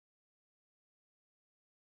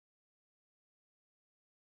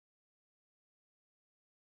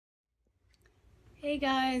Hey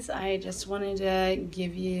guys, I just wanted to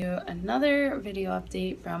give you another video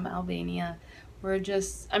update from Albania.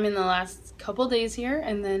 I'm in the last couple days here,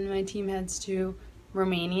 and then my team heads to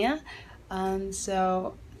Romania.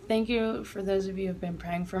 So thank you for those of you who've been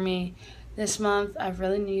praying for me this month. I've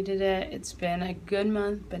really needed it. It's been a good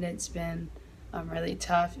month, but it's been really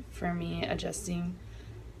tough for me adjusting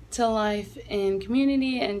to life in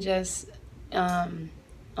community and just on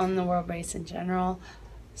the world race in general.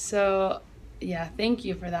 So yeah, thank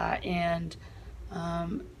you for that. And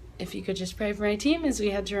if you could just pray for my team as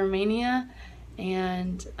we head to Romania.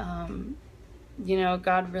 And you know,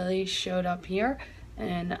 God really showed up here,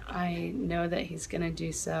 and I know that he's gonna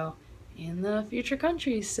do so in the future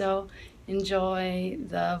countries. So enjoy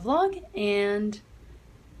the vlog, and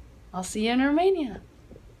I'll see you in Romania.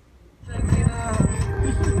 We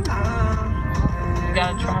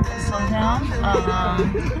got a traffic slow down.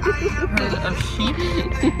 Herd of sheep.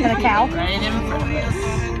 And a cow. Right in front of us.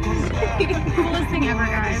 Coolest thing ever,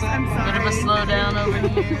 guys. I'm sorry. Bit of a slow down over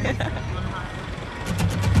here.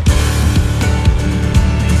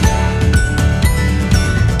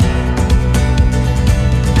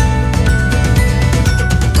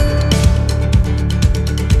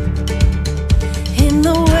 In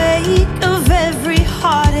the wake of every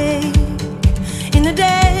heartache, in the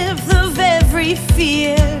depth of every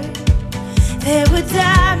fear, there were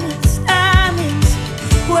diamonds, diamonds,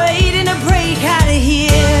 waiting to break out of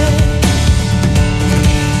here.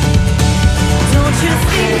 Don't you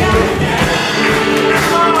think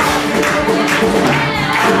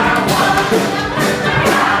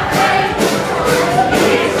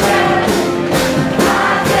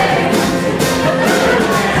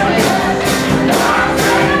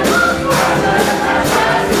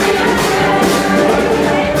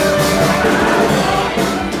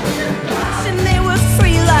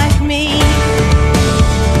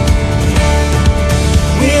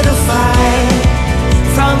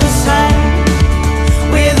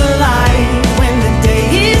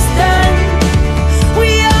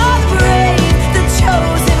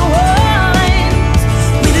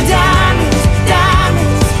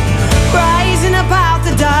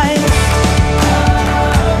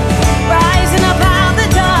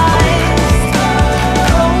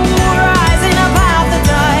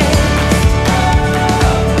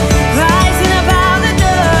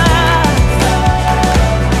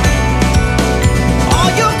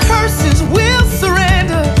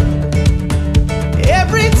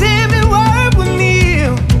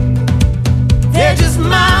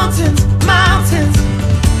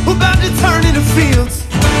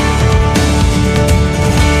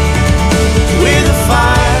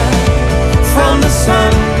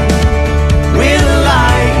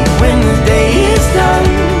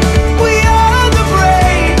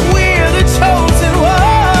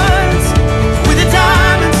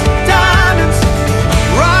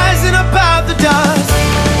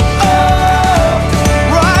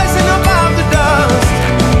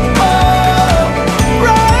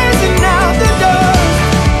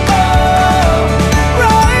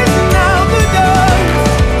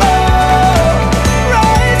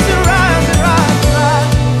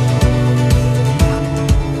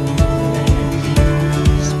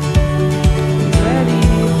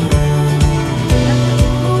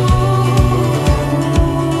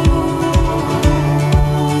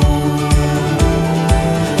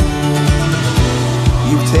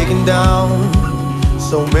down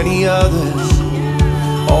so many others?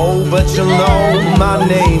 Oh, but you'll know my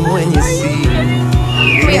name when you see me.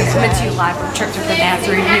 We are coming to you live from Church of the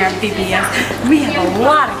Nazarene here at VBS. We have a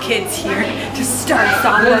lot of kids here to start us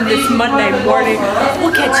off on this Monday morning.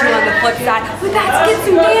 We'll catch you on the flip side. We're about to get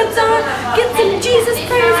some dance on, get some Jesus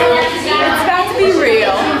praise on. It's about to be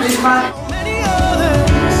real. Many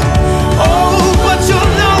others. Oh, but you'll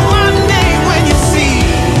know my name when you see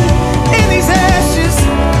in these ashes.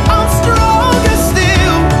 I'm stronger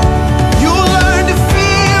still. You'll learn to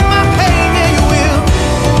feel my pain, yeah you will.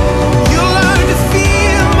 You'll learn to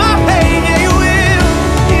feel my pain, yeah you will.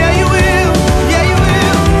 Yeah you will, yeah you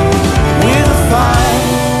will. We're the fire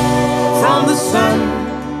from the sun.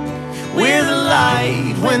 We're the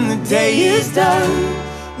light when the day is done.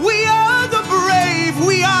 We are the brave,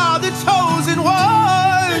 we are the chosen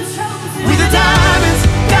ones. We're the diamonds,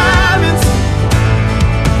 diamonds.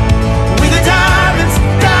 We're the diamonds,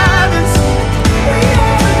 diamonds.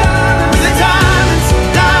 We're the diamonds,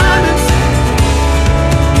 diamonds.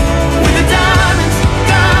 We're the diamonds,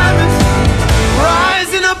 diamonds.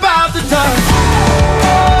 Rising up out the dust.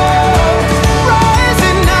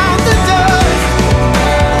 Rising out the dust.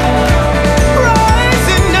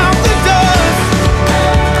 Rising out the dust.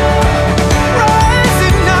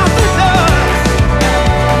 Rising out the dust.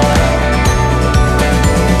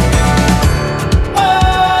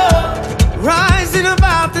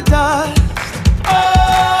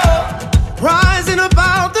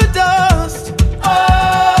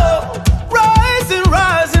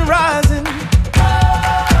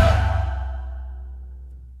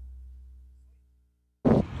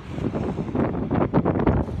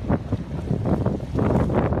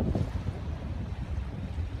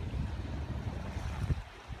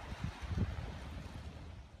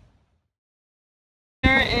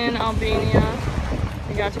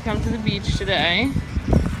 got to come to the beach today.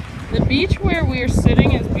 The beach where we are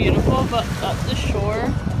sitting is beautiful, but up the shore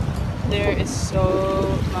there is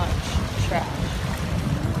so much trash.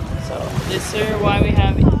 So this is why we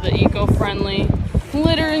have the eco-friendly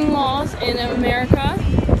littering laws in America.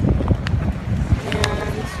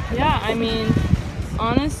 And yeah, I mean,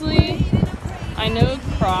 honestly, I know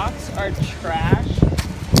Crocs are trash,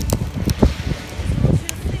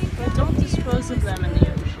 but don't dispose of them in the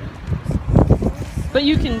ocean. But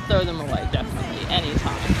you can throw them away, definitely,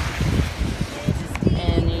 anytime.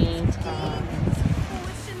 Anytime.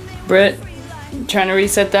 Britt, trying to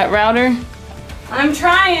reset that router? I'm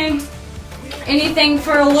trying. Anything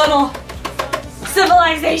for a little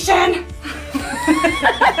civilization.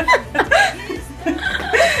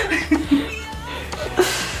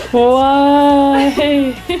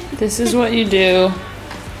 Why? This is what you do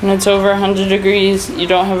when it's over 100 degrees, you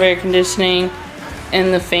don't have air conditioning,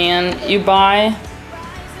 and the fan you buy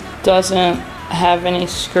doesn't have any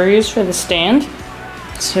screws for the stand,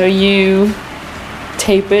 so you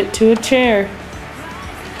tape it to a chair.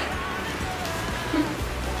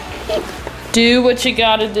 Do what you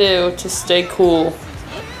gotta do to stay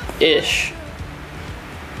cool-ish.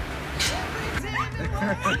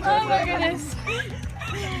 Oh my goodness.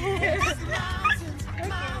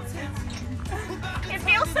 It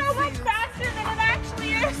feels so much faster than it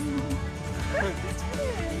actually is.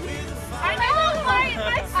 I know, I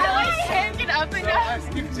can't get up and down.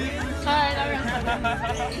 Alright, I'm gonna